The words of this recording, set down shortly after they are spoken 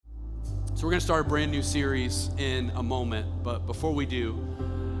So we're gonna start a brand new series in a moment, but before we do,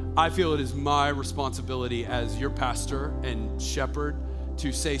 I feel it is my responsibility as your pastor and shepherd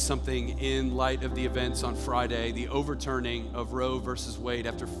to say something in light of the events on Friday, the overturning of Roe versus Wade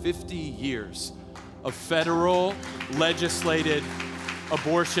after 50 years of federal legislated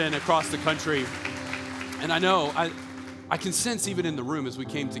abortion across the country. And I know, I can sense even in the room as we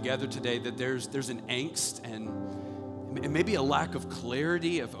came together today that there's an angst and maybe a lack of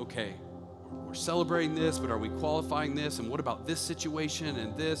clarity of, okay, we're celebrating this, but are we qualifying this? And what about this situation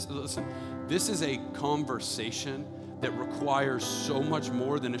and this? Listen, this is a conversation that requires so much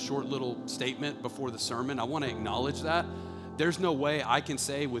more than a short little statement before the sermon. I want to acknowledge that. There's no way I can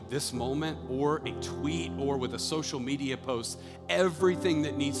say with this moment or a tweet or with a social media post everything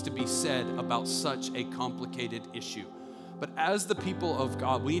that needs to be said about such a complicated issue. But as the people of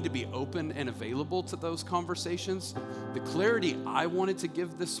God, we need to be open and available to those conversations. The clarity I wanted to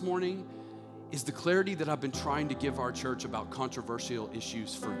give this morning is the clarity that I've been trying to give our church about controversial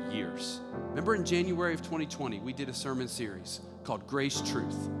issues for years. Remember in January of 2020, we did a sermon series called Grace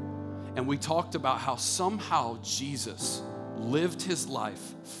Truth. And we talked about how somehow Jesus lived his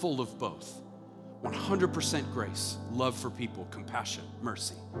life full of both. 100% grace, love for people, compassion,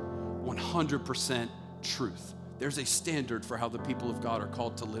 mercy. 100% truth. There's a standard for how the people of God are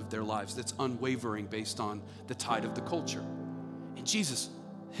called to live their lives that's unwavering based on the tide of the culture. And Jesus,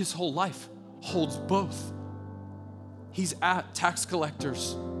 his whole life, holds both. He's at tax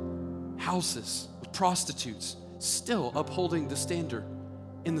collectors' houses with prostitutes, still upholding the standard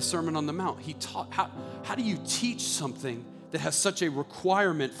in the Sermon on the Mount. He taught, how do you teach something that has such a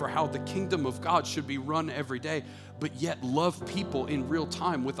requirement for how the kingdom of God should be run every day, but yet love people in real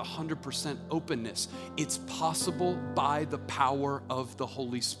time with 100% openness? It's possible by the power of the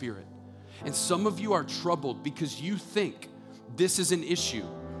Holy Spirit. And some of you are troubled because you think this is an issue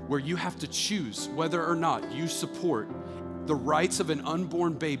where you have to choose whether or not you support the rights of an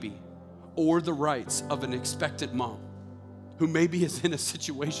unborn baby or the rights of an expectant mom who maybe is in a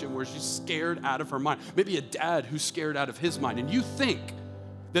situation where she's scared out of her mind, maybe a dad who's scared out of his mind. And you think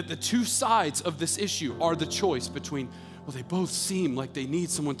that the two sides of this issue are the choice between, well, they both seem like they need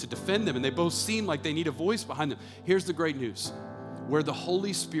someone to defend them and they both seem like they need a voice behind them. Here's the great news. Where the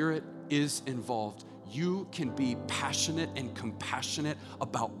Holy Spirit is involved, you can be passionate and compassionate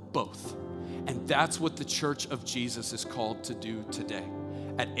about both. And that's what the Church of Jesus is called to do today.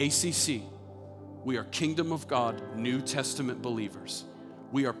 At ACC, we are Kingdom of God, New Testament believers.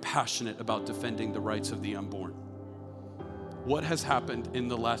 We are passionate about defending the rights of the unborn. What has happened in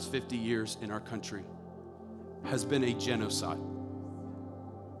the last 50 years in our country has been a genocide.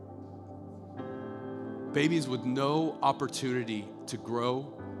 Babies with no opportunity to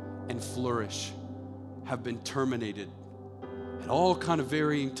grow and flourish have been terminated at all kind of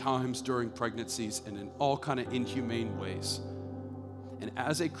varying times during pregnancies and in all kind of inhumane ways. And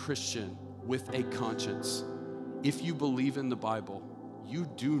as a Christian with a conscience, if you believe in the Bible, you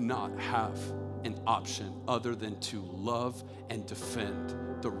do not have an option other than to love and defend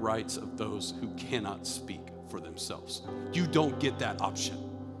the rights of those who cannot speak for themselves. You don't get that option.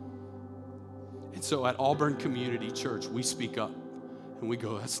 And so at Auburn Community Church, we speak up and we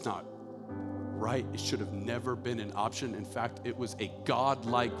go, that's not right. It should have never been an option. In fact, it was a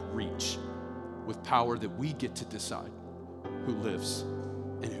God-like reach with power that we get to decide who lives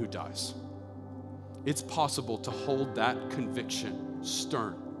and who dies. It's possible to hold that conviction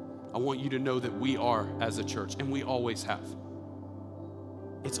stern. I want you to know that we are as a church, and we always have.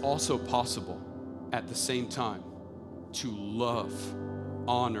 It's also possible at the same time to love,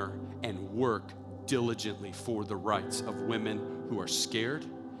 honor, and work diligently for the rights of women who are scared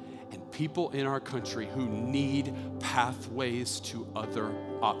and people in our country who need pathways to other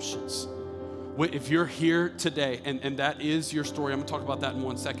options. If you're here today, and that is your story, I'm gonna talk about that in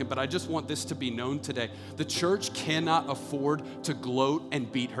 1 second, but I just want this to be known today. The church cannot afford to gloat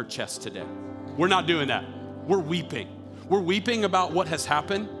and beat her chest today. We're not doing that. We're weeping. We're weeping about what has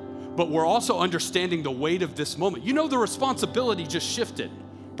happened, but we're also understanding the weight of this moment. You know, the responsibility just shifted,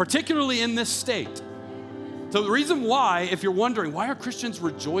 particularly in this state. So the reason why, if you're wondering, why are Christians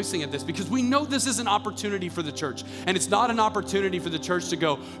rejoicing at this? Because we know this is an opportunity for the church. And it's not an opportunity for the church to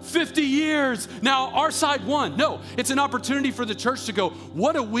go, 50 years, now our side won. No, it's an opportunity for the church to go,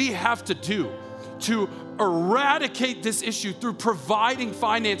 what do we have to do to eradicate this issue through providing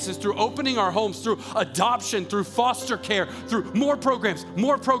finances, through opening our homes, through adoption, through foster care, through more programs,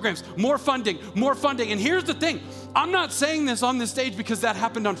 more funding. And here's the thing, I'm not saying this on this stage because that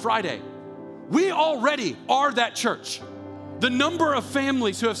happened on Friday. We already are that church. The number of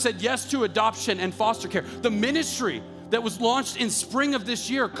families who have said yes to adoption and foster care, the ministry that was launched in spring of this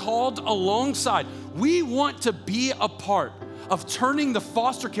year called Alongside. We want to be a part of turning the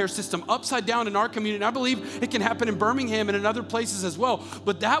foster care system upside down in our community. And I believe it can happen in Birmingham and in other places as well.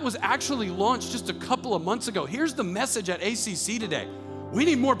 But that was actually launched just a couple of months ago. Here's the message at ACC today. We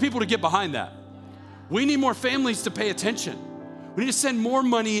need more people to get behind that. We need more families to pay attention. We need to send more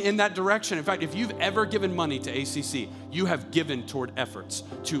money in that direction. In fact, if you've ever given money to ACC, you have given toward efforts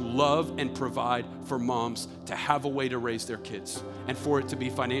to love and provide for moms to have a way to raise their kids and for it to be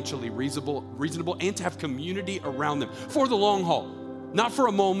financially reasonable and to have community around them for the long haul. Not for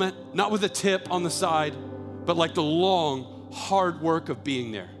a moment, not with a tip on the side, but like the long, hard work of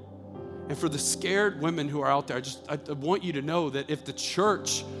being there. And for the scared women who are out there, I want you to know that if the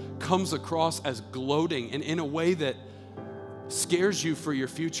church comes across as gloating and in a way that scares you for your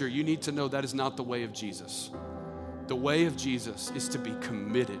future, you need to know that is not the way of Jesus. The way of Jesus is to be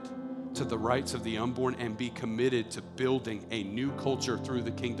committed to the rights of the unborn and be committed to building a new culture through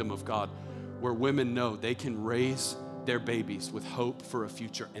the kingdom of God where women know they can raise their babies with hope for a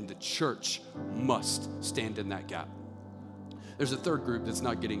future, and the church must stand in that gap. There's a third group that's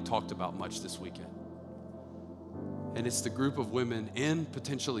not getting talked about much this weekend, and it's the group of women and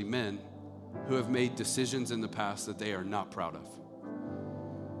potentially men who have made decisions in the past that they are not proud of.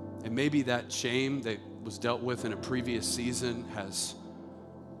 And maybe that shame that was dealt with in a previous season has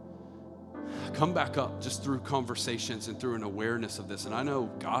come back up just through conversations and through an awareness of this. And I know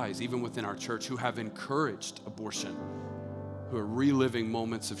guys, even within our church, who have encouraged abortion, who are reliving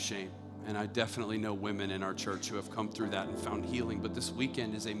moments of shame. And I definitely know women in our church who have come through that and found healing. But this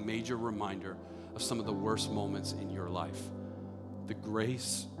weekend is a major reminder of some of the worst moments in your life. The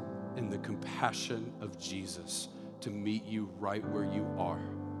grace and the compassion of Jesus to meet you right where you are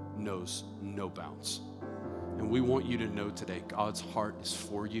knows no bounds. And we want you to know today, God's heart is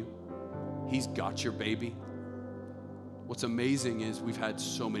for you. He's got your baby. What's amazing is we've had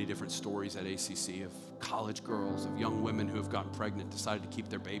so many different stories at ACC of college girls, of young women who have gotten pregnant, decided to keep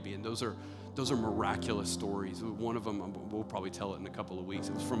their baby, and those are miraculous stories. One of them, we'll probably tell it in a couple of weeks.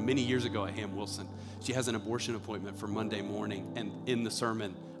 It was from many years ago at Ham Wilson. She has an abortion appointment for Monday morning, and in the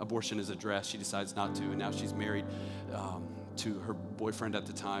sermon, abortion is addressed. She decides not to, and now she's married to her boyfriend at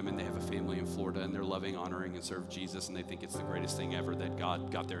the time, and they have a family in Florida, and they're loving, honoring, and serve Jesus, and they think it's the greatest thing ever that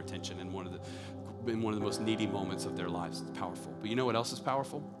God got their attention in one of the most needy moments of their lives. It's powerful. But you know what else is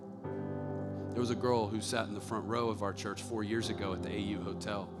powerful? There was a girl who sat in the front row of our church 4 years ago at the AU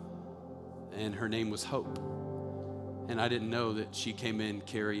Hotel, and her name was Hope. And I didn't know that she came in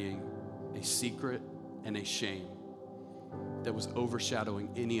carrying a secret and a shame that was overshadowing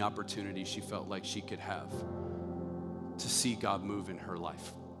any opportunity she felt like she could have to see God move in her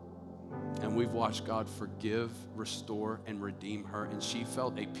life. And we've watched God forgive, restore, and redeem her. And she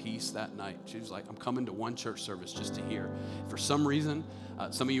felt a peace that night. She was like, I'm coming to one church service just to hear. For some reason,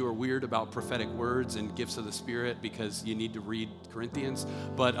 some of you are weird about prophetic words and gifts of the Spirit because you need to read Corinthians.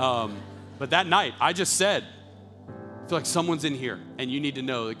 But that night, I just said, I feel like someone's in here, and you need to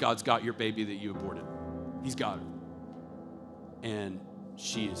know that God's got your baby that you aborted. He's got her. And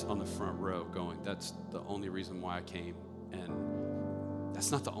she is on the front row going, that's the only reason why I came. And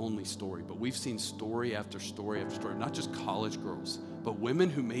that's not the only story, but we've seen story after story after story, not just college girls, but women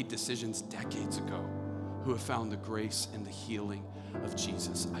who made decisions decades ago who have found the grace and the healing of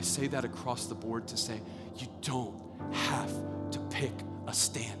Jesus. I say that across the board to say, you don't have to pick a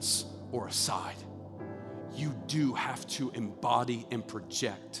stance or a side. You do have to embody and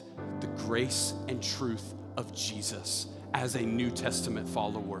project the grace and truth of Jesus as a New Testament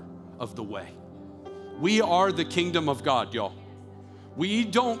follower of the way. We are the kingdom of God, y'all. We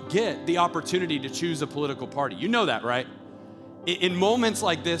don't get the opportunity to choose a political party. You know that, right? In moments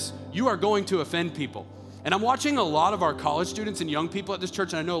like this, you are going to offend people. And I'm watching a lot of our college students and young people at this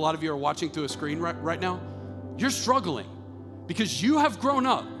church, and I know a lot of you are watching through a screen right now. You're struggling because you have grown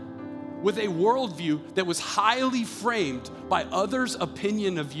up with a worldview that was highly framed by others'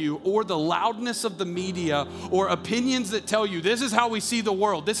 opinion of you or the loudness of the media or opinions that tell you this is how we see the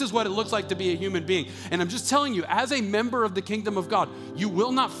world. This is what it looks like to be a human being. And I'm just telling you, as a member of the kingdom of God, you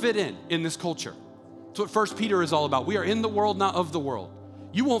will not fit in this culture. That's what 1 Peter is all about. We are in the world, not of the world.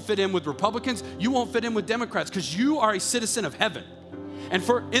 You won't fit in with Republicans. You won't fit in with Democrats because you are a citizen of heaven. And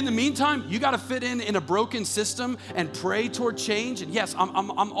in the meantime, you got to fit in a broken system and pray toward change. And yes,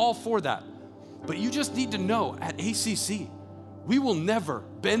 I'm all for that. But you just need to know at ACC, we will never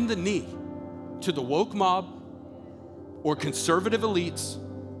bend the knee to the woke mob or conservative elites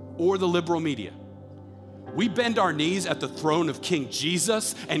or the liberal media. We bend our knees at the throne of King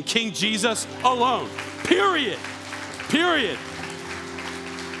Jesus and King Jesus alone. Period. Period.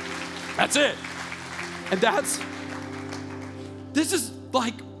 That's it. And This is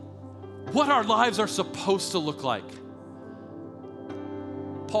like what our lives are supposed to look like.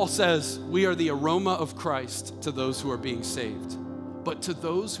 Paul says, we are the aroma of Christ to those who are being saved. But to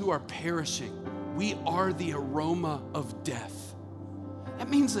those who are perishing, we are the aroma of death. That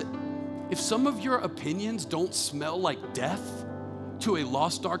means that if some of your opinions don't smell like death to a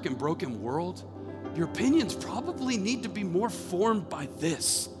lost, dark, and broken world, your opinions probably need to be more formed by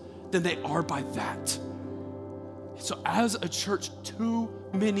this than they are by that. So as a church, too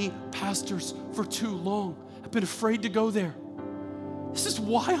many pastors for too long have been afraid to go there. This is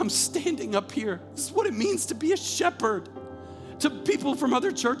why I'm standing up here. This is what it means to be a shepherd. To people from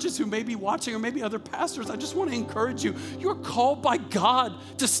other churches who may be watching, or maybe other pastors, I just want to encourage you. You're called by God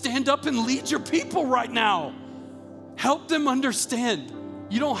to stand up and lead your people right now. Help them understand.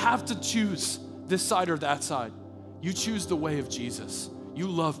 You don't have to choose this side or that side. You choose the way of Jesus. You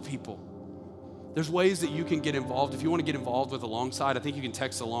love people. There's ways that you can get involved. If you want to get involved with Alongside, I think you can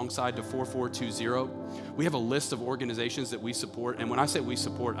text Alongside to 4420. We have a list of organizations that we support. And when I say we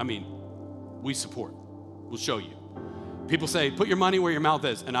support, I mean we support. We'll show you. People say, put your money where your mouth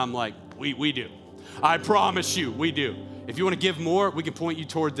is. And I'm like, we do. I promise you, we do. If you want to give more, we can point you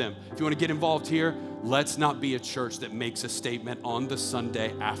toward them. If you want to get involved here, let's not be a church that makes a statement on the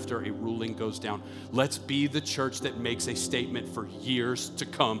Sunday after a ruling goes down. Let's be the church that makes a statement for years to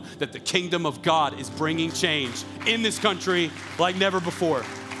come that the kingdom of God is bringing change in this country like never before.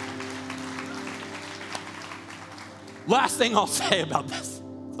 Last thing I'll say about this.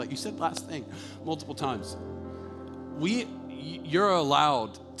 It's like you said last thing multiple times. You're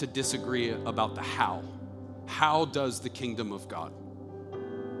allowed to disagree about the how. How does the kingdom of God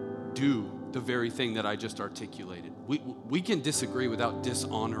do the very thing that I just articulated? We can disagree without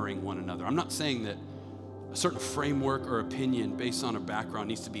dishonoring one another. I'm not saying that a certain framework or opinion based on a background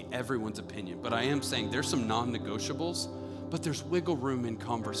needs to be everyone's opinion, but I am saying there's some non-negotiables, but there's wiggle room in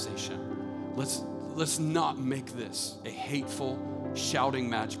conversation. Let's not make this a hateful shouting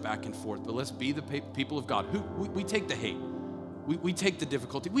match back and forth, but let's be the people of God. We take the hate. We take the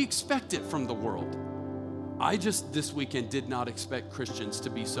difficulty. We expect it from the world. I just this weekend did not expect Christians to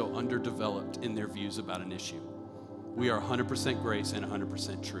be so underdeveloped in their views about an issue. We are 100% grace and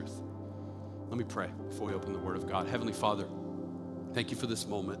 100% truth. Let me pray before we open the Word of God. Heavenly Father, thank you for this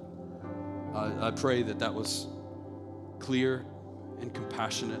moment. I pray that was clear and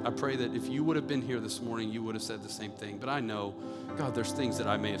compassionate. I pray that if you would have been here this morning, you would have said the same thing. But I know, God, there's things that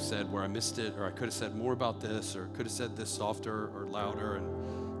I may have said where I missed it, or I could have said more about this, or could have said this softer or louder.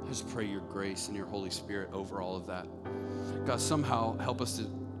 And I just pray your grace and your Holy Spirit over all of that. God, somehow help us to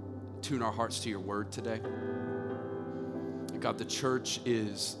tune our hearts to your word today. God, the church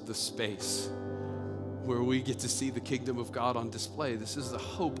is the space where we get to see the kingdom of God on display. This is the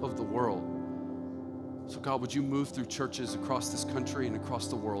hope of the world. So God, would you move through churches across this country and across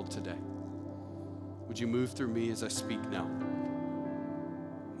the world today? Would you move through me as I speak now?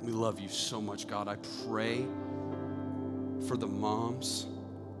 We love you so much, God. I pray for the moms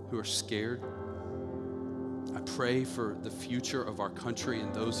who are scared. I pray for the future of our country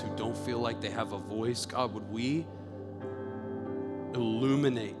and those who don't feel like they have a voice. God, would we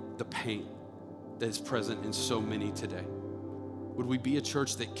illuminate the pain that is present in so many today? Would we be a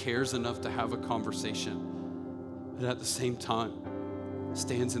church that cares enough to have a conversation and at the same time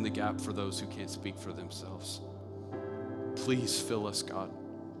stands in the gap for those who can't speak for themselves? Please fill us, God.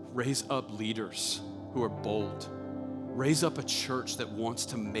 Raise up leaders who are bold. Raise up a church that wants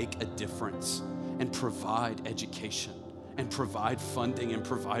to make a difference and provide education and provide funding and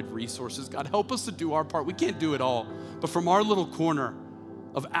provide resources. God, help us to do our part. We can't do it all, but from our little corner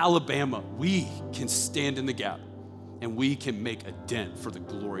of Alabama, we can stand in the gap and we can make a dent for the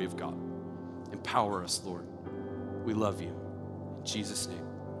glory of God. Empower us, Lord. We love you. In Jesus' name,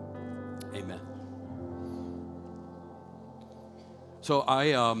 amen. So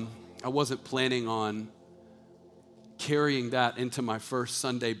I wasn't planning on carrying that into my first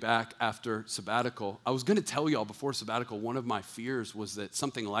Sunday back after sabbatical. I was gonna tell y'all before sabbatical, one of my fears was that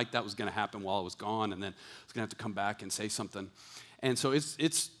something like that was gonna happen while I was gone, and then I was gonna have to come back and say something. And so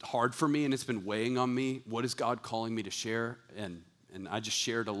it's hard for me, and it's been weighing on me. What is God calling me to share? And I just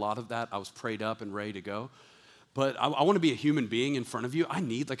shared a lot of that. I was prayed up and ready to go. But I want to be a human being in front of you. I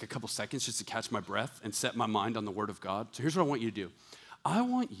need like a couple seconds just to catch my breath and set my mind on the Word of God. So here's what I want you to do. I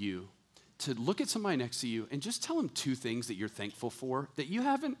want you to look at somebody next to you and just tell them two things that you're thankful for that you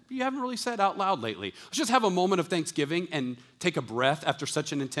haven't really said out loud lately. Let's just have a moment of thanksgiving and take a breath after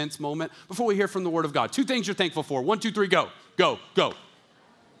such an intense moment before we hear from the Word of God. Two things you're thankful for. 1, 2, 3, go. Go, go.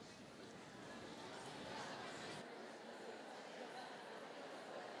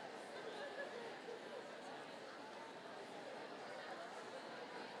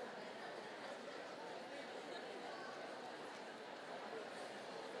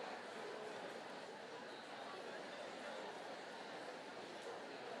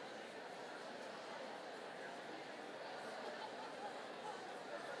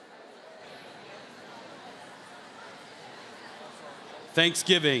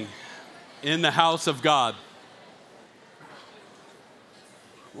 Thanksgiving in the house of God.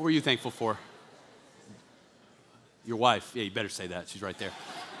 What were you thankful for? Your wife. Yeah, you better say that. She's right there.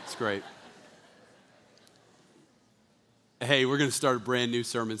 It's great. Hey, we're going to start a brand new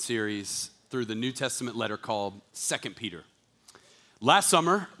sermon series through the New Testament letter called 2 Peter. Last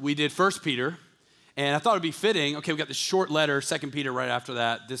summer, we did 1 Peter, and I thought it'd be fitting. Okay, we got this short letter, 2 Peter right after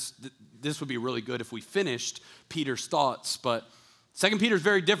that. This would be really good if we finished Peter's thoughts, but 2 Peter is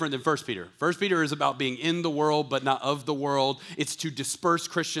very different than 1 Peter. 1 Peter is about being in the world, but not of the world. It's to disperse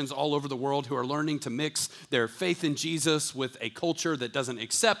Christians all over the world who are learning to mix their faith in Jesus with a culture that doesn't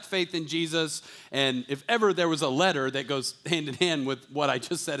accept faith in Jesus. And if ever there was a letter that goes hand in hand with what I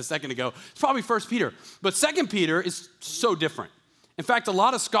just said a second ago, it's probably 1 Peter. But 2 Peter is so different. In fact, a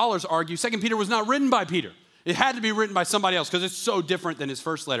lot of scholars argue 2 Peter was not written by Peter. It had to be written by somebody else because it's so different than his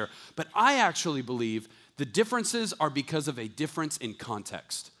first letter. But I actually believe the differences are because of a difference in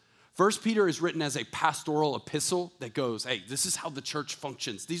context. 1 Peter is written as a pastoral epistle that goes, hey, this is how the church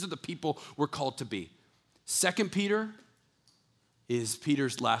functions. These are the people we're called to be. 2 Peter is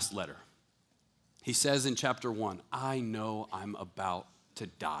Peter's last letter. He says in chapter 1, I know I'm about to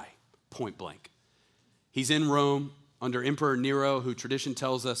die, point blank. He's in Rome under Emperor Nero, who tradition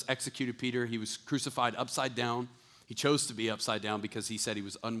tells us executed Peter. He was crucified upside down. He chose to be upside down because he said he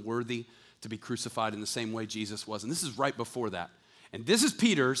was unworthy to be crucified in the same way Jesus was. And this is right before that. And this is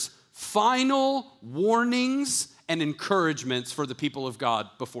Peter's final warnings and encouragements for the people of God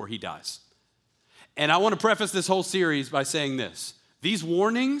before he dies. And I want to preface this whole series by saying this. These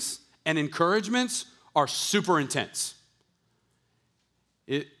warnings and encouragements are super intense.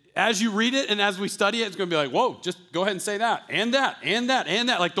 As you read it and as we study it, it's going to be like, whoa, just go ahead and say that, and that, and that, and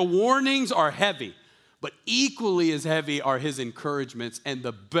that. Like the warnings are heavy, but equally as heavy are his encouragements. And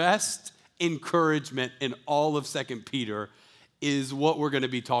the best encouragement in all of 2 Peter is what we're going to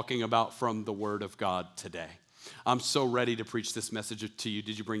be talking about from the Word of God today. I'm so ready to preach this message to you.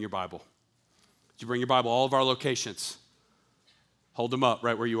 Did you bring your Bible? Did you bring your Bible? All of our locations. Hold them up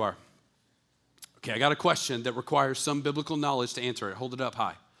right where you are. Okay, I got a question that requires some biblical knowledge to answer it. Hold it up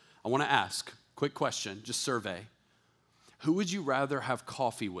high. I want to ask, quick question, just survey. Who would you rather have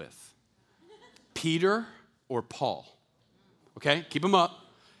coffee with? Peter or Paul? Okay, keep them up.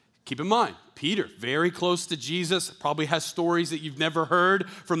 Keep in mind, Peter, very close to Jesus, probably has stories that you've never heard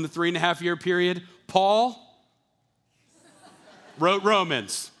from the 3.5-year period. Paul wrote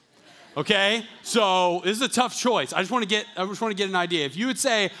Romans. Okay, so this is a tough choice. I just want to get an idea. If you would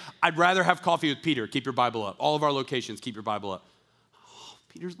say, I'd rather have coffee with Peter, keep your Bible up. All of our locations, keep your Bible up. Oh,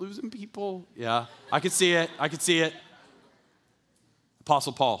 Peter's losing people. Yeah, I could see it.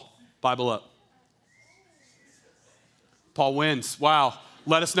 Apostle Paul, Bible up. Paul wins. Wow.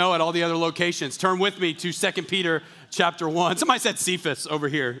 Let us know at all the other locations. Turn with me to 2 Peter chapter 1. Somebody said Cephas over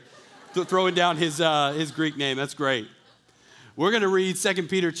here, throwing down his Greek name. That's great. We're going to read 2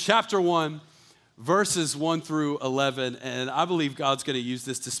 Peter chapter 1, verses 1 through 11, and I believe God's going to use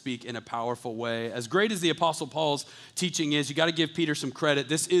this to speak in a powerful way. As great as the Apostle Paul's teaching is, you got to give Peter some credit.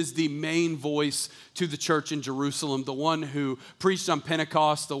 This is the main voice to the church in Jerusalem, the one who preached on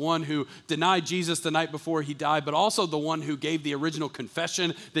Pentecost, the one who denied Jesus the night before he died, but also the one who gave the original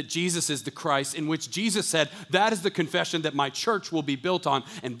confession that Jesus is the Christ, in which Jesus said, that is the confession that my church will be built on,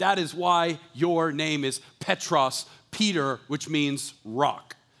 and that is why your name is Petros, Peter, which means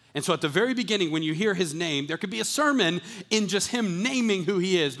rock. And so at the very beginning, when you hear his name, there could be a sermon in just him naming who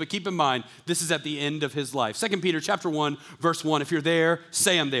he is. But keep in mind, this is at the end of his life. 2 Peter chapter 1, verse 1. If you're there,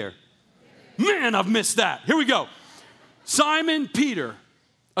 say I'm there. Man, I've missed that. Here we go. Simon Peter,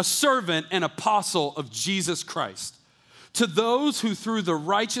 a servant and apostle of Jesus Christ, to those who through the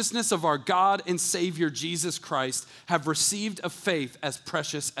righteousness of our God and Savior Jesus Christ have received a faith as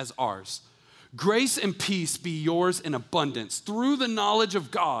precious as ours. Grace and peace be yours in abundance through the knowledge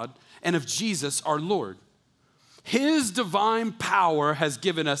of God and of Jesus our Lord. His divine power has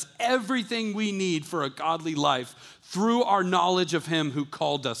given us everything we need for a godly life through our knowledge of him who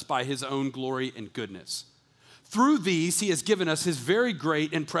called us by his own glory and goodness. Through these, he has given us his very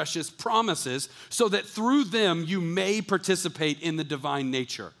great and precious promises so that through them you may participate in the divine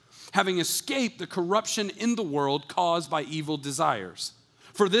nature, having escaped the corruption in the world caused by evil desires.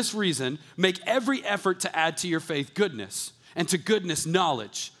 For this reason, make every effort to add to your faith goodness, and to goodness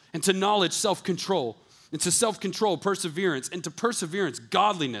knowledge, and to knowledge self-control, and to self-control perseverance, and to perseverance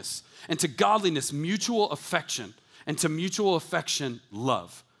godliness, and to godliness mutual affection, and to mutual affection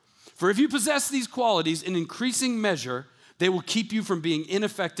love. For if you possess these qualities in increasing measure, they will keep you from being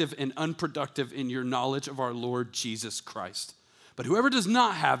ineffective and unproductive in your knowledge of our Lord Jesus Christ. But whoever does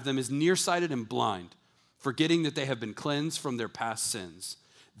not have them is nearsighted and blind, forgetting that they have been cleansed from their past sins.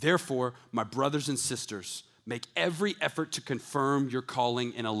 Therefore, my brothers and sisters, make every effort to confirm your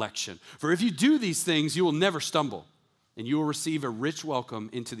calling and election. For if you do these things, you will never stumble, and you will receive a rich welcome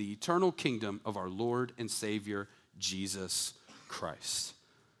into the eternal kingdom of our Lord and Savior, Jesus Christ.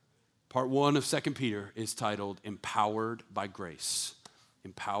 Part 1 of 2 Peter is titled, Empowered by Grace.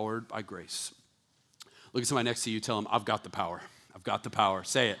 Empowered by Grace. Look at somebody next to you, tell them, I've got the power. I've got the power.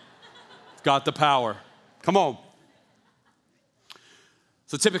 Say it. I've got the power. Come on.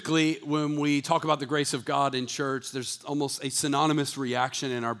 So typically, when we talk about the grace of God in church, there's almost a synonymous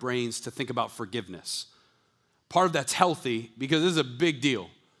reaction in our brains to think about forgiveness. Part of that's healthy because this is a big deal.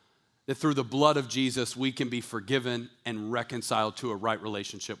 That through the blood of Jesus, we can be forgiven and reconciled to a right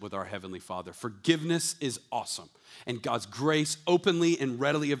relationship with our Heavenly Father. Forgiveness is awesome. And God's grace, openly and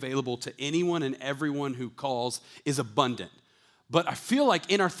readily available to anyone and everyone who calls, is abundant. But I feel like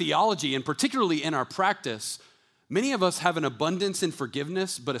in our theology, and particularly in our practice, many of us have an abundance in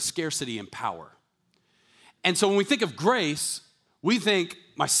forgiveness, but a scarcity in power. And so when we think of grace, we think,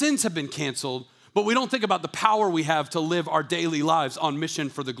 my sins have been canceled, but we don't think about the power we have to live our daily lives on mission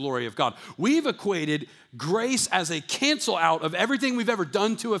for the glory of God. We've equated grace as a cancel out of everything we've ever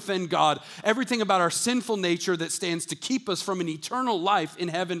done to offend God, everything about our sinful nature that stands to keep us from an eternal life in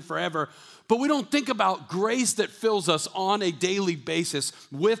heaven forever. But we don't think about grace that fills us on a daily basis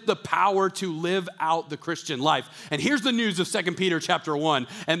with the power to live out the Christian life. And here's the news of 2 Peter chapter 1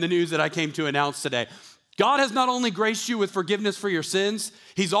 and the news that I came to announce today. God has not only graced you with forgiveness for your sins,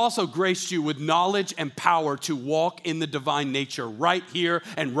 he's also graced you with knowledge and power to walk in the divine nature right here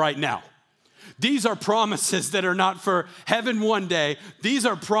and right now. These are promises that are not for heaven one day. These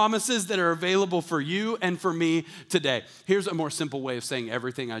are promises that are available for you and for me today. Here's a more simple way of saying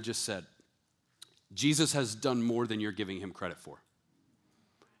everything I just said. Jesus has done more than you're giving him credit for.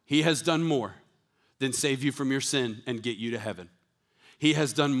 He has done more than save you from your sin and get you to heaven. He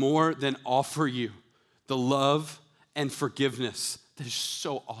has done more than offer you the love and forgiveness that is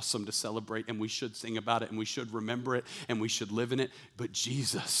so awesome to celebrate, and we should sing about it, and we should remember it, and we should live in it. But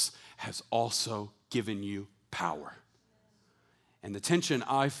Jesus has also given you power. And the tension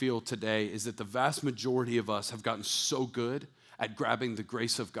I feel today is that the vast majority of us have gotten so good at grabbing the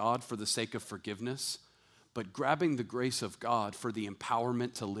grace of God for the sake of forgiveness, but grabbing the grace of God for the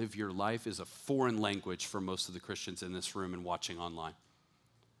empowerment to live your life is a foreign language for most of the Christians in this room and watching online.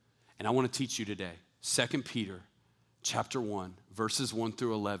 And I want to teach you today. 2 Peter chapter 1, verses 1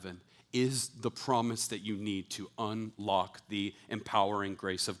 through 11 is the promise that you need to unlock the empowering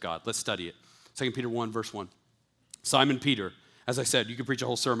grace of God. Let's study it. 2 Peter 1, verse 1. Simon Peter, as I said, you could preach a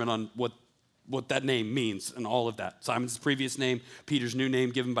whole sermon on what that name means and all of that. Simon's previous name, Peter's new name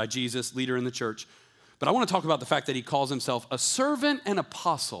given by Jesus, leader in the church. But I want to talk about the fact that he calls himself a servant and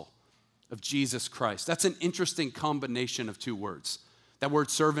apostle of Jesus Christ. That's an interesting combination of two words. That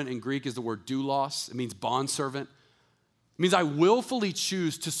word servant in Greek is the word doulos. It means bondservant. It means I willfully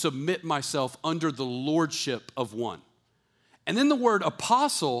choose to submit myself under the lordship of one. And then the word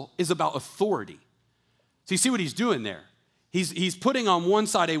apostle is about authority. So you see what he's doing there. He's putting on one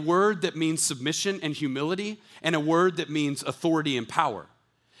side a word that means submission and humility and a word that means authority and power.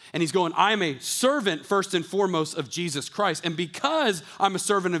 And he's going, I am a servant first and foremost of Jesus Christ. And because I'm a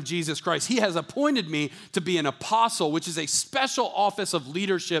servant of Jesus Christ, he has appointed me to be an apostle, which is a special office of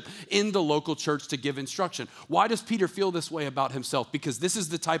leadership in the local church to give instruction. Why does Peter feel this way about himself? Because this is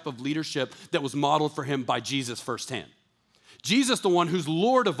the type of leadership that was modeled for him by Jesus firsthand. Jesus, the one who's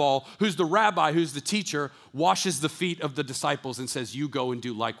Lord of all, who's the rabbi, who's the teacher, washes the feet of the disciples and says, you go and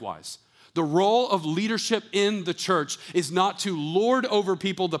do likewise. The role of leadership in the church is not to lord over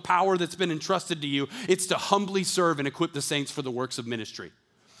people the power that's been entrusted to you. It's to humbly serve and equip the saints for the works of ministry.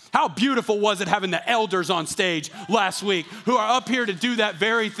 How beautiful was it having the elders on stage last week who are up here to do that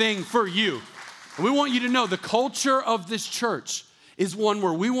very thing for you? And we want you to know the culture of this church is one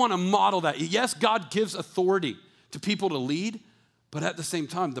where we want to model that. Yes, God gives authority to people to lead, but at the same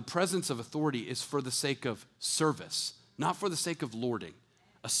time, the presence of authority is for the sake of service, not for the sake of lording.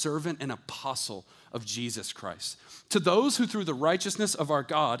 A servant and apostle of Jesus Christ. To those who through the righteousness of our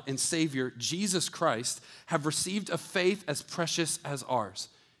God and Savior, Jesus Christ, have received a faith as precious as ours.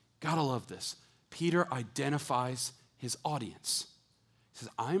 Gotta love this. Peter identifies his audience. He says,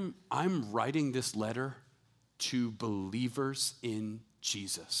 I'm writing this letter to believers in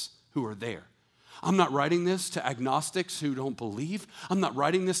Jesus who are there. I'm not writing this to agnostics who don't believe. I'm not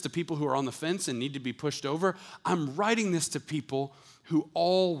writing this to people who are on the fence and need to be pushed over. I'm writing this to people who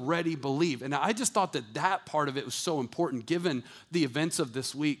already believe. And I just thought that part of it was so important given the events of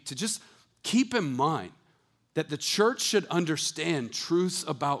this week to just keep in mind that the church should understand truths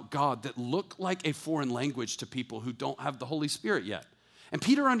about God that look like a foreign language to people who don't have the Holy Spirit yet. And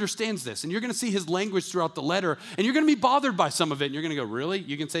Peter understands this, and you're going to see his language throughout the letter, and you're going to be bothered by some of it, and you're going to go, really?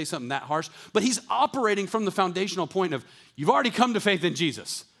 You can say something that harsh? But he's operating from the foundational point of, you've already come to faith in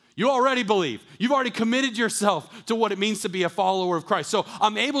Jesus. You already believe. You've already committed yourself to what it means to be a follower of Christ. So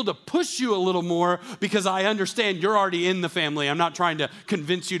I'm able to push you a little more because I understand you're already in the family. I'm not trying to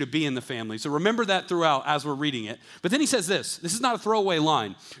convince you to be in the family. So remember that throughout as we're reading it. But then he says this is not a throwaway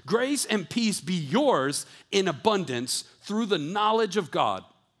line. Grace and peace be yours in abundance through the knowledge of God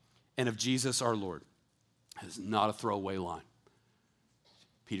and of Jesus our Lord. It's not a throwaway line.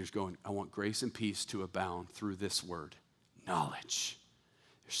 Peter's going, I want grace and peace to abound through this word, knowledge.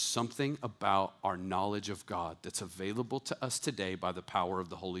 There's something about our knowledge of God that's available to us today by the power of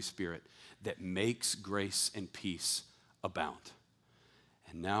the Holy Spirit that makes grace and peace abound.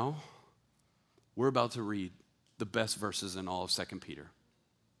 And now we're about to read the best verses in all of 2 Peter.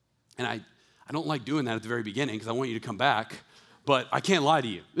 And I don't like doing that at the very beginning because I want you to come back, but I can't lie to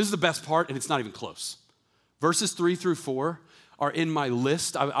you. This is the best part, and it's not even close. Verses 3 through 4 are in my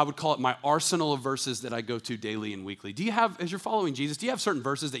list. I would call it my arsenal of verses that I go to daily and weekly. Do you have, as you're following Jesus, do you have certain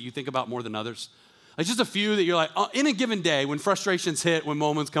verses that you think about more than others? Like just a few that you're like, in a given day, when frustrations hit, when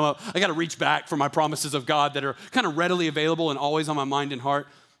moments come up, I got to reach back for my promises of God that are kind of readily available and always on my mind and heart.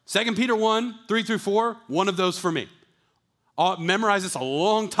 2 Peter 1, 3 through 4, one of those for me. Memorize this a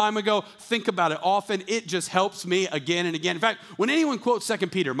long time ago. Think about it often. It just helps me again and again. In fact, when anyone quotes 2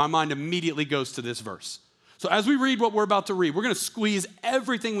 Peter, my mind immediately goes to this verse. So as we read what we're about to read, we're going to squeeze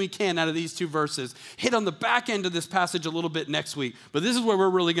everything we can out of these two verses, hit on the back end of this passage a little bit next week. But this is where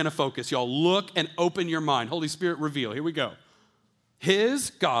we're really going to focus, y'all. Look and open your mind. Holy Spirit, reveal. Here we go.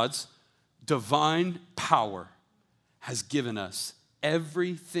 God's divine power has given us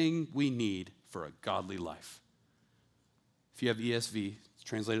everything we need for a godly life. If you have ESV, it's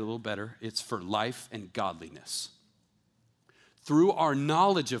translated a little better. It's for life and godliness. Through our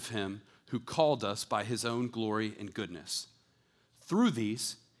knowledge of him who called us by his own glory and goodness. Through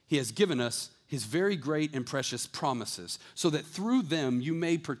these, he has given us his very great and precious promises, so that through them you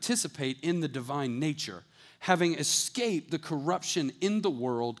may participate in the divine nature, having escaped the corruption in the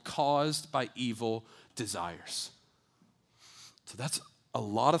world caused by evil desires. So that's a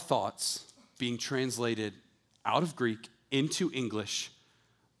lot of thoughts being translated out of Greek into English,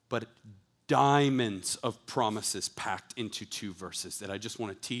 but diamonds of promises packed into two verses that I just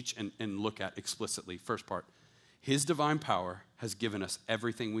want to teach and look at explicitly. First part, his divine power has given us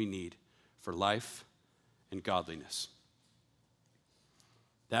everything we need for life and godliness.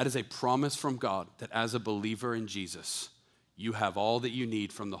 That is a promise from God that as a believer in Jesus, you have all that you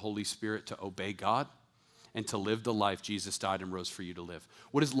need from the Holy Spirit to obey God and to live the life Jesus died and rose for you to live.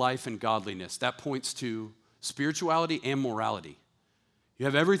 What is life and godliness? That points to spirituality and morality. You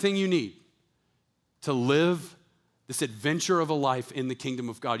have everything you need to live this adventure of a life in the kingdom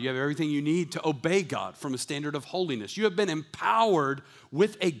of God. You have everything you need to obey God from a standard of holiness. You have been empowered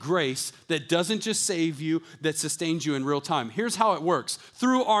with a grace that doesn't just save you, that sustains you in real time. Here's how it works.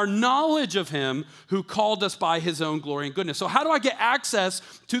 Through our knowledge of him who called us by his own glory and goodness. So how do I get access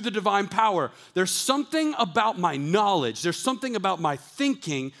to the divine power? There's something about my knowledge. There's something about my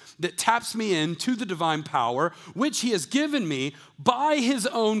thinking that taps me into the divine power, which he has given me by his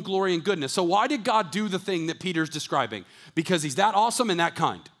own glory and goodness. So why did God do the thing that Peter's describing? Because he's that awesome and that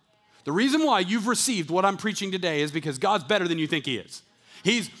kind. The reason why you've received what I'm preaching today is because God's better than you think he is.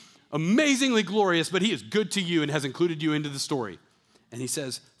 He's amazingly glorious, but he is good to you and has included you into the story. And he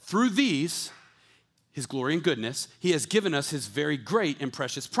says, through these, his glory and goodness, he has given us his very great and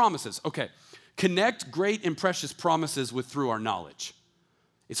precious promises. Okay, connect great and precious promises with through our knowledge.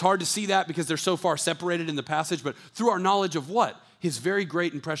 It's hard to see that because they're so far separated in the passage, but through our knowledge of what? His very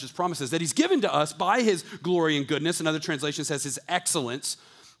great and precious promises that he's given to us by his glory and goodness. Another translation says his excellence,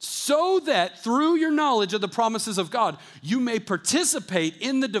 so that through your knowledge of the promises of God, you may participate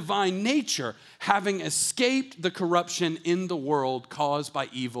in the divine nature, having escaped the corruption in the world caused by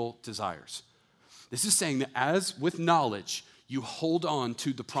evil desires. This is saying that as with knowledge, you hold on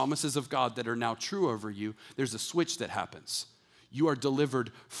to the promises of God that are now true over you, there's a switch that happens. You are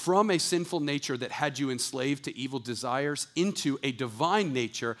delivered from a sinful nature that had you enslaved to evil desires into a divine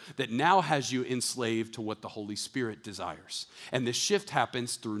nature that now has you enslaved to what the Holy Spirit desires. And this shift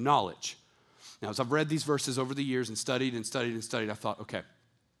happens through knowledge. Now, as I've read these verses over the years and studied, I thought, okay,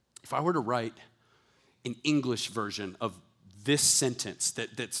 if I were to write an English version of this sentence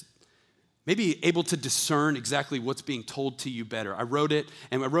that's maybe able to discern exactly what's being told to you better. I wrote it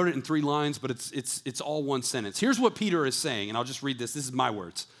in 3 lines, but it's all one sentence. Here's what Peter is saying, and I'll just read this. This is my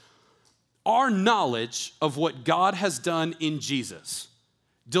words. Our knowledge of what God has done in Jesus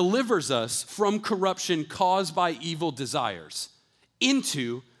delivers us from corruption caused by evil desires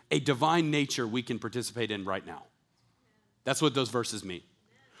into a divine nature we can participate in right now. That's what those verses mean.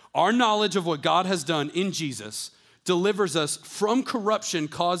 Our knowledge of what God has done in Jesus delivers us from corruption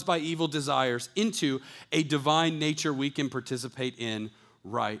caused by evil desires into a divine nature we can participate in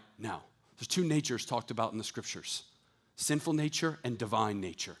right now. There's two natures talked about in the scriptures: sinful nature and divine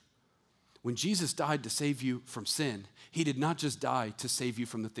nature. When Jesus died to save you from sin, he did not just die to save you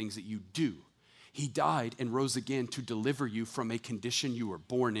from the things that you do. He died and rose again to deliver you from a condition you were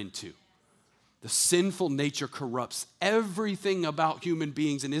born into. The sinful nature corrupts everything about human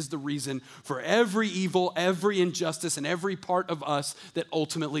beings and is the reason for every evil, every injustice, and every part of us that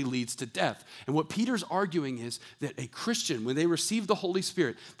ultimately leads to death. And what Peter's arguing is that a Christian, when they receive the Holy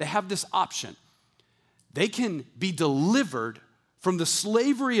Spirit, they have this option. They can be delivered from the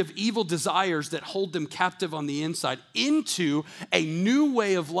slavery of evil desires that hold them captive on the inside into a new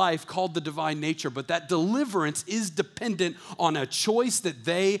way of life called the divine nature. But that deliverance is dependent on a choice that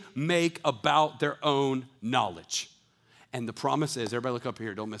they make about their own knowledge. And the promise is, everybody look up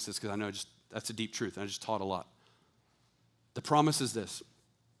here, don't miss this because I know that's a deep truth and I just taught a lot. The promise is this: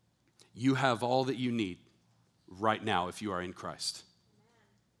 you have all that you need right now if you are in Christ.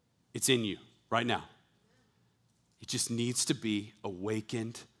 It's in you right now. It just needs to be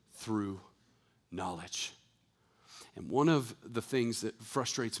awakened through knowledge. And one of the things that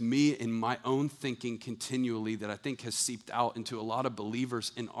frustrates me in my own thinking continually that I think has seeped out into a lot of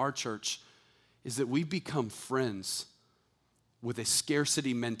believers in our church is that we become friends with a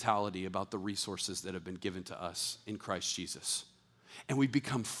scarcity mentality about the resources that have been given to us in Christ Jesus. And we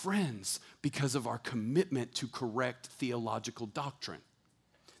become friends because of our commitment to correct theological doctrine.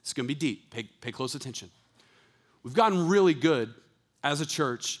 It's going to be deep. Pay close attention. We've gotten really good as a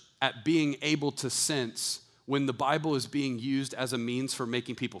church at being able to sense when the Bible is being used as a means for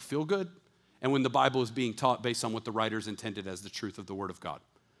making people feel good and when the Bible is being taught based on what the writers intended as the truth of the Word of God.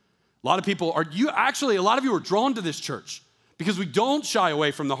 A lot of people are, a lot of you are drawn to this church because we don't shy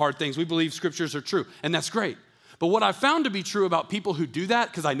away from the hard things. We believe scriptures are true, and that's great. But what I found to be true about people who do that,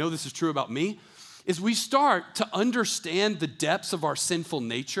 because I know this is true about me, is we start to understand the depths of our sinful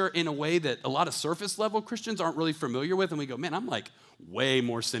nature in a way that a lot of surface level Christians aren't really familiar with. And we go, man, I'm like way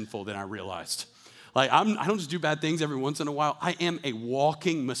more sinful than I realized. Like I don't just do bad things every once in a while. I am a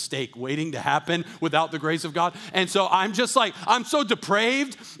walking mistake waiting to happen without the grace of God. And so I'm just like, I'm so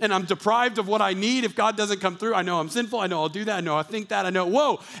depraved and I'm deprived of what I need. If God doesn't come through, I know I'm sinful. I know I'll do that. I know I think that. I know,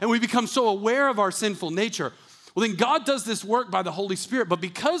 whoa. And we become so aware of our sinful nature. Well, then God does this work by the Holy Spirit, but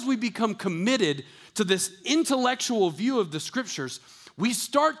because we become committed to this intellectual view of the scriptures, we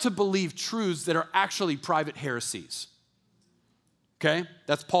start to believe truths that are actually private heresies. Okay?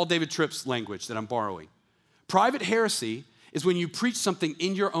 That's Paul David Tripp's language that I'm borrowing. Private heresy is when you preach something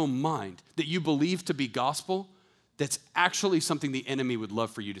in your own mind that you believe to be gospel that's actually something the enemy would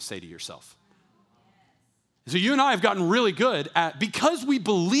love for you to say to yourself. So you and I have gotten really good at, because we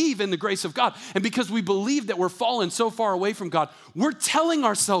believe in the grace of God and because we believe that we're fallen so far away from God, we're telling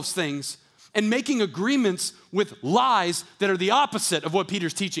ourselves things and making agreements with lies that are the opposite of what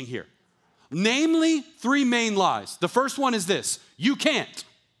Peter's teaching here. Namely, three main lies. The first one is this: you can't.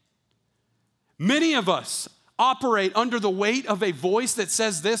 Many of us operate under the weight of a voice that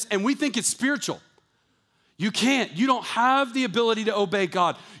says this, and we think it's spiritual. You can't. You don't have the ability to obey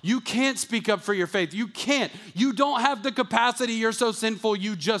God. You can't speak up for your faith. You can't. You don't have the capacity. You're so sinful,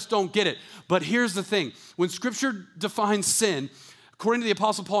 you just don't get it. But here's the thing. When Scripture defines sin, according to the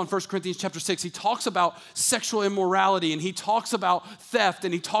Apostle Paul in 1 Corinthians chapter 6, he talks about sexual immorality, and he talks about theft,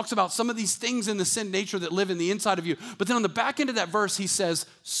 and he talks about some of these things in the sin nature that live in the inside of you. But then on the back end of that verse, he says,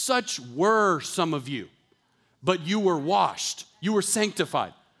 such were some of you, but you were washed. You were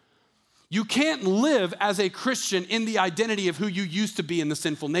sanctified. You can't live as a Christian in the identity of who you used to be in the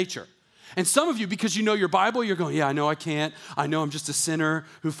sinful nature. And some of you, because you know your Bible, you're going, yeah, I know I can't. I know I'm just a sinner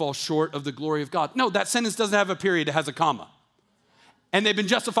who falls short of the glory of God. No, that sentence doesn't have a period. It has a comma. And they've been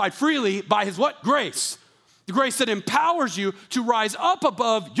justified freely by his what? Grace. The grace that empowers you to rise up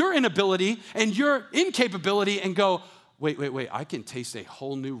above your inability and your incapability and go, wait, I can taste a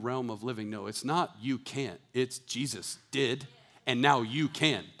whole new realm of living. No, it's not you can't. It's Jesus did. And now you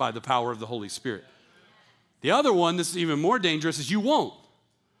can by the power of the Holy Spirit. The other one, this is even more dangerous, is you won't.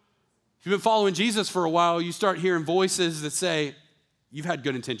 If you've been following Jesus for a while, you start hearing voices that say, you've had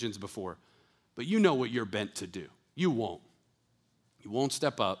good intentions before, but you know what you're bent to do. You won't. You won't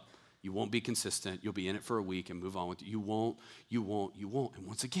step up. You won't be consistent. You'll be in it for a week and move on with it. You won't. And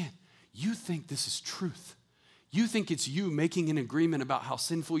once again, you think this is truth. You think it's you making an agreement about how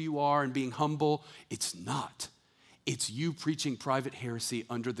sinful you are and being humble. It's not. It's you preaching private heresy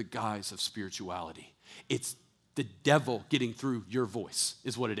under the guise of spirituality. It's the devil getting through your voice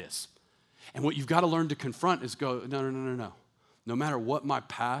is what it is. And what you've got to learn to confront is go, no. No matter what my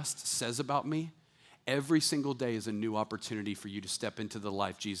past says about me, every single day is a new opportunity for you to step into the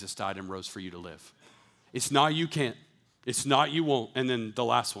life Jesus died and rose for you to live. It's not you can't. It's not you won't. And then the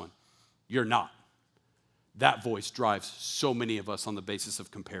last one, you're not. That voice drives so many of us on the basis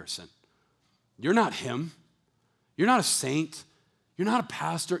of comparison. You're not him. You're not a saint. You're not a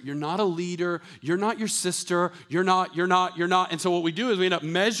pastor. You're not a leader. You're not your sister. You're not. And so what we do is we end up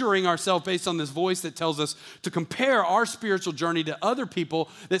measuring ourselves based on this voice that tells us to compare our spiritual journey to other people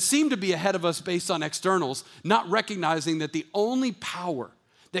that seem to be ahead of us based on externals, not recognizing that the only power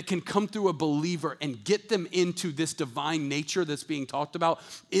that can come through a believer and get them into this divine nature that's being talked about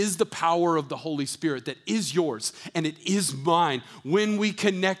is the power of the Holy Spirit that is yours and it is mine when we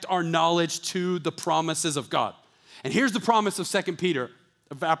connect our knowledge to the promises of God. And here's the promise of 2 Peter,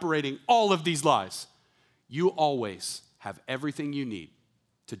 evaporating all of these lies. You always have everything you need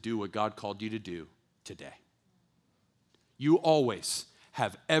to do what God called you to do today. You always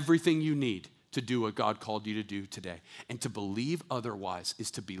have everything you need to do what God called you to do today. And to believe otherwise is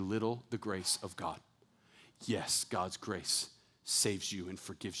to belittle the grace of God. Yes, God's grace saves you and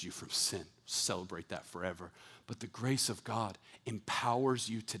forgives you from sin. Celebrate that forever. But the grace of God empowers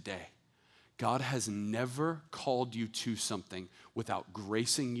you today. God has never called you to something without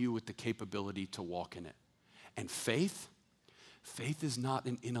gracing you with the capability to walk in it. And faith is not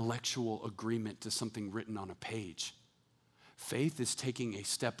an intellectual agreement to something written on a page. Faith is taking a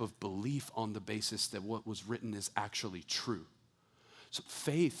step of belief on the basis that what was written is actually true. So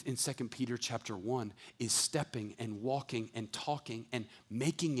faith in 2 Peter chapter 1 is stepping and walking and talking and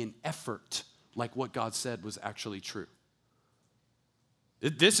making an effort like what God said was actually true.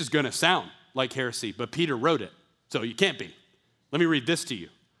 This is going to sound like heresy, but Peter wrote it, so you can't be. Let me read this to you.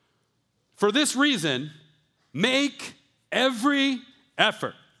 For this reason, make every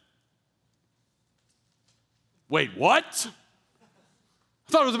effort. Wait, what?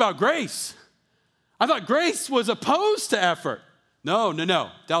 I thought it was about grace. I thought grace was opposed to effort. No.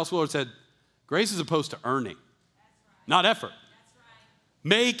 Dallas Willard said, grace is opposed to earning, not effort.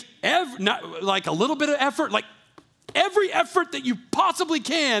 Make not like a little bit of effort, like every effort that you possibly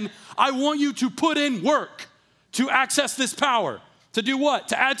can, I want you to put in work to access this power. To do what?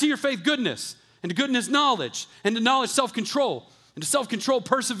 To add to your faith goodness, and to goodness knowledge, and to knowledge self-control, and to self-control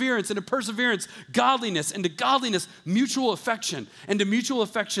perseverance, and to perseverance godliness, and to godliness mutual affection, and to mutual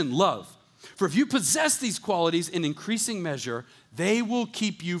affection love. For if you possess these qualities in increasing measure, they will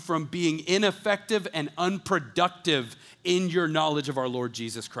keep you from being ineffective and unproductive in your knowledge of our Lord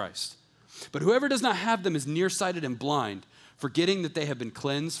Jesus Christ. But whoever does not have them is nearsighted and blind, forgetting that they have been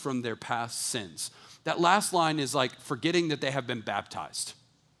cleansed from their past sins. That last line is like forgetting that they have been baptized.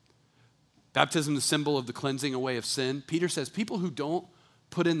 Baptism, the symbol of the cleansing away of sin. Peter says people who don't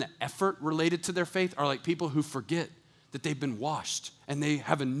put in the effort related to their faith are like people who forget that they've been washed and they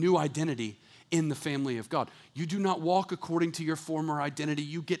have a new identity in the family of God. You do not walk according to your former identity.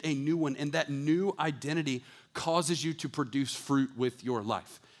 You get a new one, and that new identity causes you to produce fruit with your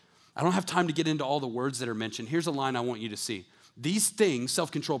life. I don't have time to get into all the words that are mentioned. Here's a line I want you to see. These things,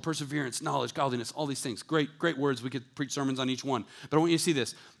 self-control, perseverance, knowledge, godliness, all these things, great words. We could preach sermons on each one. But I want you to see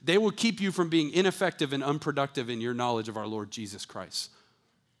this. They will keep you from being ineffective and unproductive in your knowledge of our Lord Jesus Christ.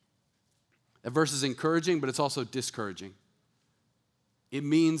 That verse is encouraging, but it's also discouraging. It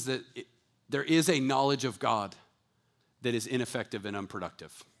means that there is a knowledge of God that is ineffective and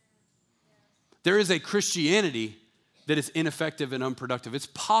unproductive. There is a Christianity that is ineffective and unproductive. It's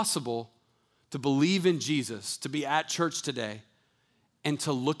possible to believe in Jesus, to be at church today, and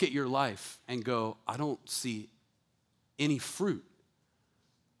to look at your life and go, I don't see any fruit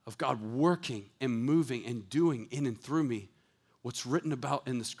of God working and moving and doing in and through me what's written about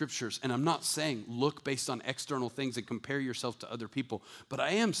in the scriptures. And I'm not saying look based on external things and compare yourself to other people, but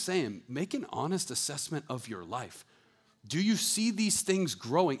I am saying make an honest assessment of your life. Do you see these things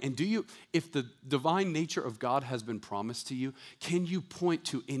growing? And if the divine nature of God has been promised to you, can you point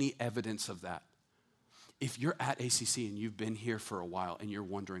to any evidence of that? If you're at ACC and you've been here for a while and you're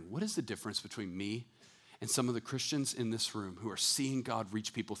wondering, what is the difference between me and some of the Christians in this room who are seeing God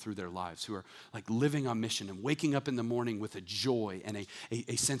reach people through their lives, who are like living on mission and waking up in the morning with a joy and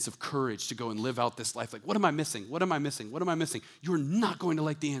a sense of courage to go and live out this life? Like, what am I missing? What am I missing? What am I missing? You're not going to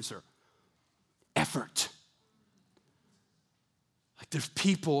like the answer. Effort. Like there's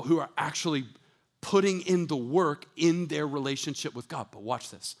people who are actually putting in the work in their relationship with God. But watch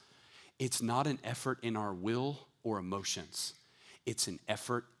this. it's not an effort in our will or emotions. It's an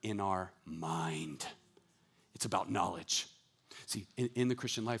effort in our mind. It's about knowledge. See, in the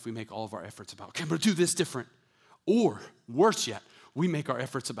Christian life, we make all of our efforts about, okay, I'm gonna do this different. Or worse yet, we make our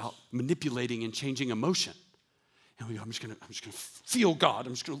efforts about manipulating and changing emotion. And we go, I'm just gonna feel God.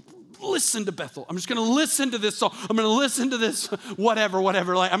 I'm just gonna listen to Bethel. I'm just gonna listen to this song. I'm gonna listen to this whatever.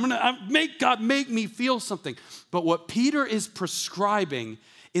 Like I'm gonna make God make me feel something. But what Peter is prescribing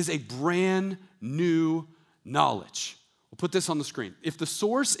is a brand new knowledge. We'll put this on the screen. If the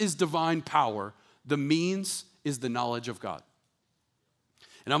source is divine power, the means is the knowledge of God.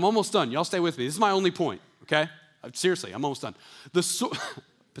 And I'm almost done. Y'all stay with me. This is my only point, okay? Seriously, I'm almost done.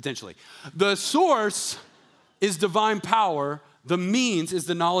 Potentially. The source is divine power. The means is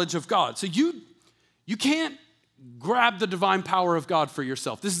the knowledge of God. So you can't grab the divine power of God for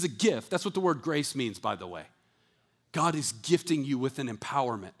yourself. This is a gift. That's what the word grace means, by the way. God is gifting you with an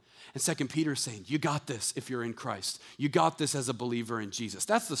empowerment. And 2 Peter is saying, you got this if you're in Christ. You got this as a believer in Jesus.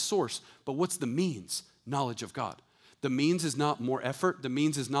 That's the source. But what's the means? Knowledge of God. The means is not more effort. The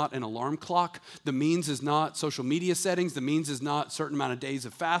means is not an alarm clock. The means is not social media settings. The means is not a certain amount of days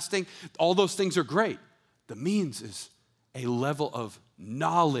of fasting. All those things are great. The means is a level of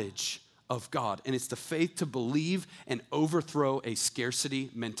knowledge of God. And it's the faith to believe and overthrow a scarcity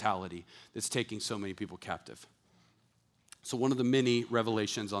mentality that's taking so many people captive. So one of the many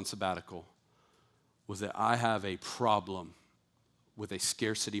revelations on sabbatical was that I have a problem with a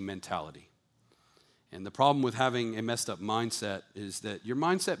scarcity mentality. And the problem with having a messed up mindset is that your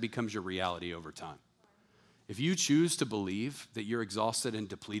mindset becomes your reality over time. If you choose to believe that you're exhausted and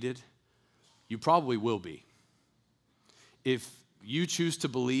depleted, you probably will be. If you choose to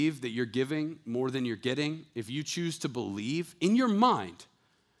believe that you're giving more than you're getting, if you choose to believe in your mind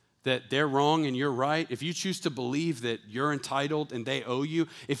that they're wrong and you're right, if you choose to believe that you're entitled and they owe you,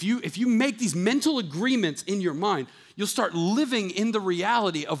 if you make these mental agreements in your mind, you'll start living in the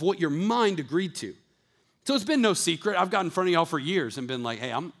reality of what your mind agreed to. So it's been no secret. I've got in front of y'all for years and been like,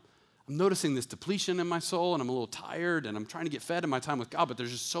 hey, I'm noticing this depletion in my soul and I'm a little tired and I'm trying to get fed in my time with God, but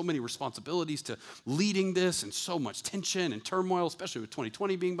there's just so many responsibilities to leading this and so much tension and turmoil, especially with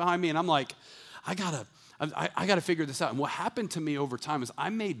 2020 being behind me. And I'm like, I gotta figure this out. And what happened to me over time is I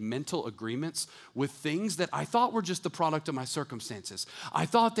made mental agreements with things that I thought were just the product of my circumstances. I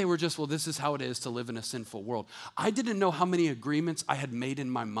thought they were just, well, this is how it is to live in a sinful world. I didn't know how many agreements I had made in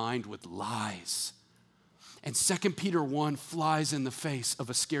my mind with lies. And 2 Peter 1 flies in the face of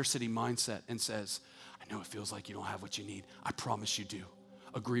a scarcity mindset and says, I know it feels like you don't have what you need. I promise you do.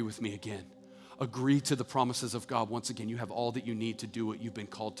 Agree with me again. Agree to the promises of God. Once again, you have all that you need to do what you've been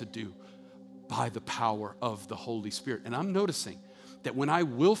called to do by the power of the Holy Spirit. And I'm noticing that when I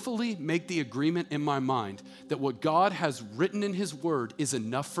willfully make the agreement in my mind that what God has written in His Word is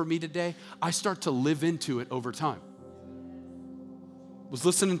enough for me today, I start to live into it over time. Was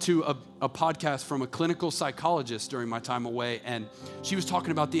listening to a podcast from a clinical psychologist during my time away, and she was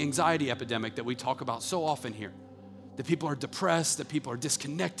talking about the anxiety epidemic that we talk about so often here. That people are depressed, that people are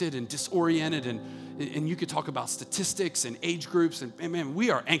disconnected and disoriented, and you could talk about statistics and age groups, and man, we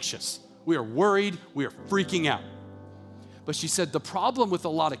are anxious. We are worried, we are freaking out. But she said the problem with a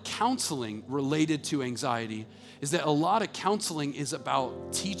lot of counseling related to anxiety is that a lot of counseling is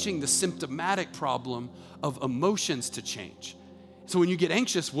about teaching the symptomatic problem of emotions to change. So when you get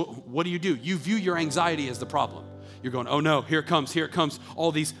anxious, what do? You view your anxiety as the problem. You're going, oh no, here it comes,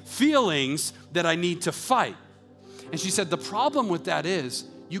 all these feelings that I need to fight. And she said the problem with that is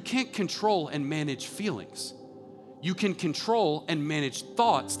you can't control and manage feelings. You can control and manage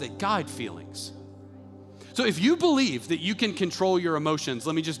thoughts that guide feelings. So if you believe that you can control your emotions,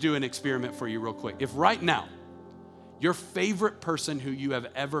 let me just do an experiment for you real quick. If right now, your favorite person who you have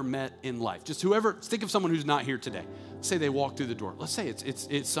ever met in life, just whoever, think of someone who's not here today. Say they walk through the door. Let's say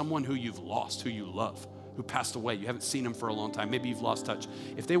it's someone who you've lost, who you love, who passed away. You haven't seen them for a long time. Maybe you've lost touch.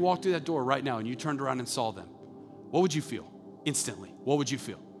 If they walked through that door right now and you turned around and saw them, what would you feel instantly? What would you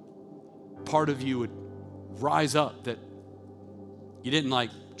feel? Part of you would rise up that you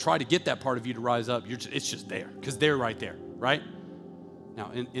didn't try to get that part of you to rise up. It's just there because they're right there, right?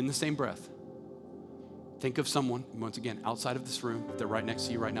 Now, in the same breath, think of someone, once again, outside of this room. If they're right next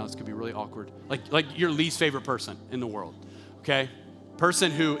to you right now, this could be really awkward. Like your least favorite person in the world, okay?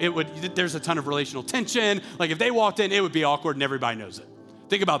 Person who there's a ton of relational tension. Like if they walked in, it would be awkward and everybody knows it.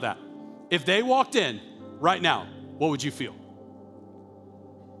 Think about that. If they walked in right now, what would you feel?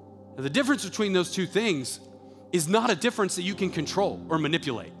 Now, the difference between those two things is not a difference that you can control or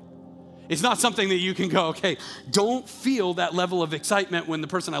manipulate. It's not something that you can go, okay, don't feel that level of excitement when the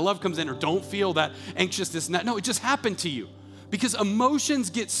person I love comes in, or don't feel that anxiousness and that. No, it just happened to you. Because emotions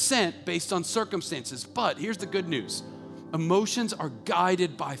get sent based on circumstances. But here's the good news. Emotions are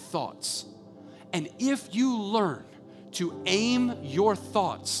guided by thoughts. And if you learn to aim your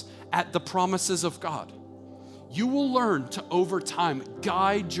thoughts at the promises of God, you will learn to, over time,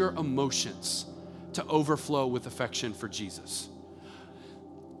 guide your emotions to overflow with affection for Jesus.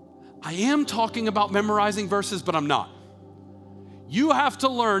 I am talking about memorizing verses, but I'm not. You have to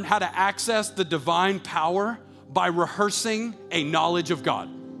learn how to access the divine power by rehearsing a knowledge of God.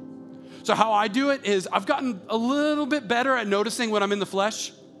 So how I do it is I've gotten a little bit better at noticing when I'm in the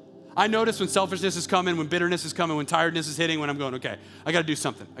flesh. I notice when selfishness is coming, when bitterness is coming, when tiredness is hitting, when I'm going, okay, I gotta do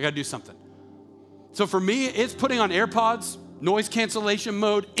something. So for me, it's putting on AirPods, noise cancellation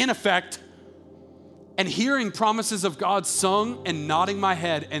mode, in effect, and hearing promises of God sung and nodding my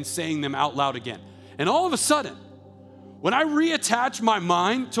head and saying them out loud again. And all of a sudden, when I reattach my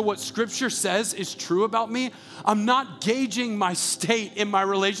mind to what Scripture says is true about me, I'm not gauging my state in my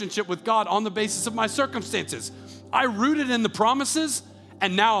relationship with God on the basis of my circumstances. I rooted in the promises,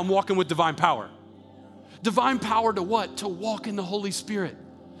 and now I'm walking with divine power. Divine power to what? To walk in the Holy Spirit.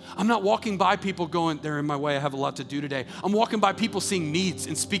 I'm not walking by people going, they're in my way, I have a lot to do today. I'm walking by people seeing needs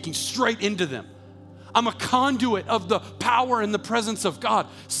and speaking straight into them. I'm a conduit of the power and the presence of God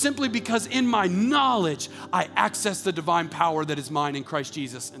simply because in my knowledge, I access the divine power that is mine in Christ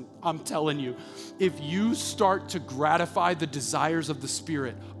Jesus. And I'm telling you, if you start to gratify the desires of the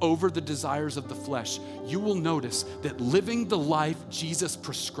Spirit over the desires of the flesh, you will notice that living the life Jesus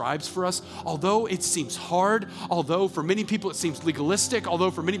prescribes for us, although it seems hard, although for many people it seems legalistic,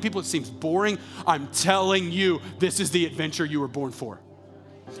 although for many people it seems boring, I'm telling you, this is the adventure you were born for.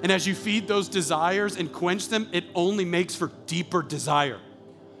 And as you feed those desires and quench them, it only makes for deeper desire.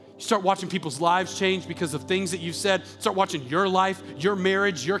 You start watching people's lives change because of things that you've said. Start watching your life, your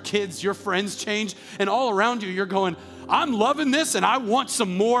marriage, your kids, your friends change. And all around you, you're going, I'm loving this and I want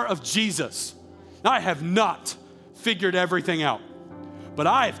some more of Jesus. I have not figured everything out, but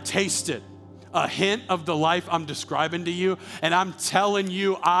I have tasted a hint of the life I'm describing to you. And I'm telling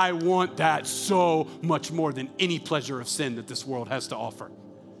you, I want that so much more than any pleasure of sin that this world has to offer.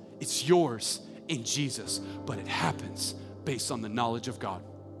 It's yours in Jesus, but it happens based on the knowledge of God.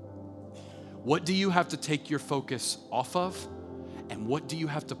 What do you have to take your focus off of? And what do you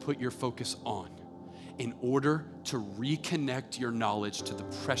have to put your focus on in order to reconnect your knowledge to the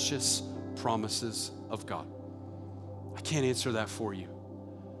precious promises of God? I can't answer that for you,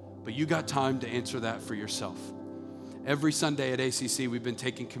 but you got time to answer that for yourself. Every Sunday at ACC, we've been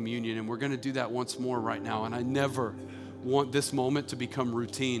taking communion, and we're gonna do that once more right now, and I never want this moment to become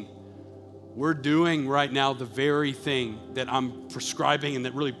routine. We're doing right now the very thing that I'm prescribing and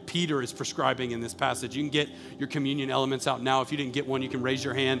that really Peter is prescribing in this passage. You can get your communion elements out now. If you didn't get one, you can raise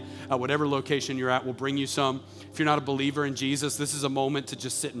your hand at whatever location you're at. We'll bring you some. If you're not a believer in Jesus, this is a moment to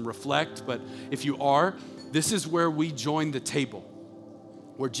just sit and reflect. But if you are, this is where we join the table,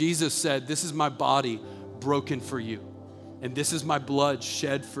 where Jesus said, this is my body broken for you. And this is my blood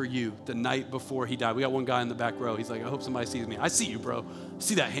shed for you the night before he died. We got one guy in the back row. He's like, I hope somebody sees me. I see you, bro. I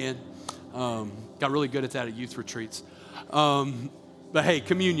see that hand. Got really good at that at youth retreats. But hey,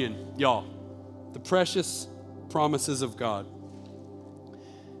 communion, y'all. The precious promises of God.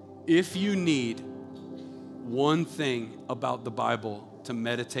 If you need one thing about the Bible to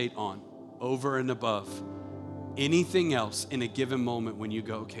meditate on over and above anything else in a given moment when you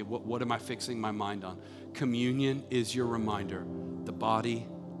go, okay, what am I fixing my mind on? Communion is your reminder, the body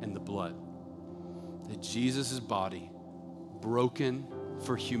and the blood. That Jesus' body, broken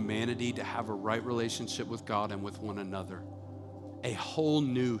for humanity to have a right relationship with God and with one another. A whole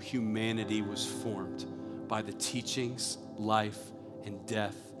new humanity was formed by the teachings, life, and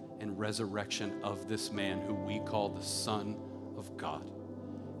death and resurrection of this man who we call the Son of God.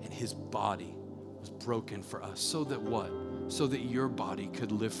 And his body was broken for us. So that what? So that your body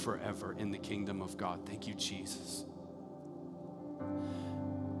could live forever in the kingdom of God. Thank you, Jesus.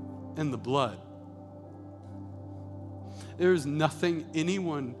 And the blood. There is nothing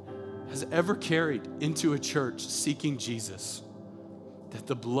anyone has ever carried into a church seeking Jesus that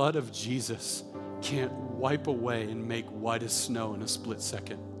the blood of Jesus can't wipe away and make white as snow in a split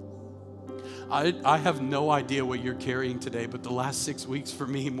second. I have no idea what you're carrying today, but the last 6 weeks for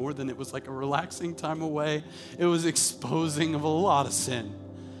me, more than it was like a relaxing time away, it was exposing of a lot of sin.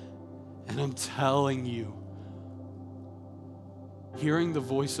 And I'm telling you, hearing the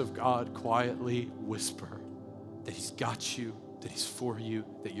voice of God quietly whisper that he's got you, that he's for you,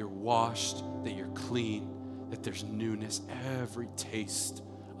 that you're washed, that you're clean, that there's newness, every taste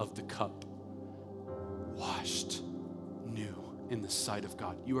of the cup, washed new in the sight of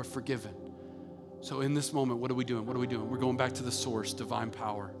God. You are forgiven. So in this moment, what are we doing? What are we doing? We're going back to the source, divine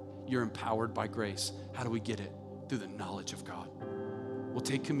power. You're empowered by grace. How do we get it? Through the knowledge of God. We'll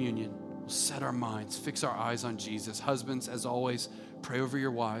take communion. We'll set our minds, fix our eyes on Jesus. Husbands, as always, pray over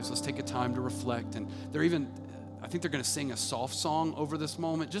your wives. Let's take a time to reflect. And I think they're going to sing a soft song over this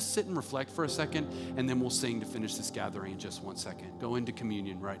moment. Just sit and reflect for a second, and then we'll sing to finish this gathering in just 1 second. Go into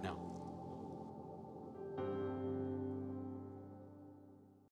communion right now.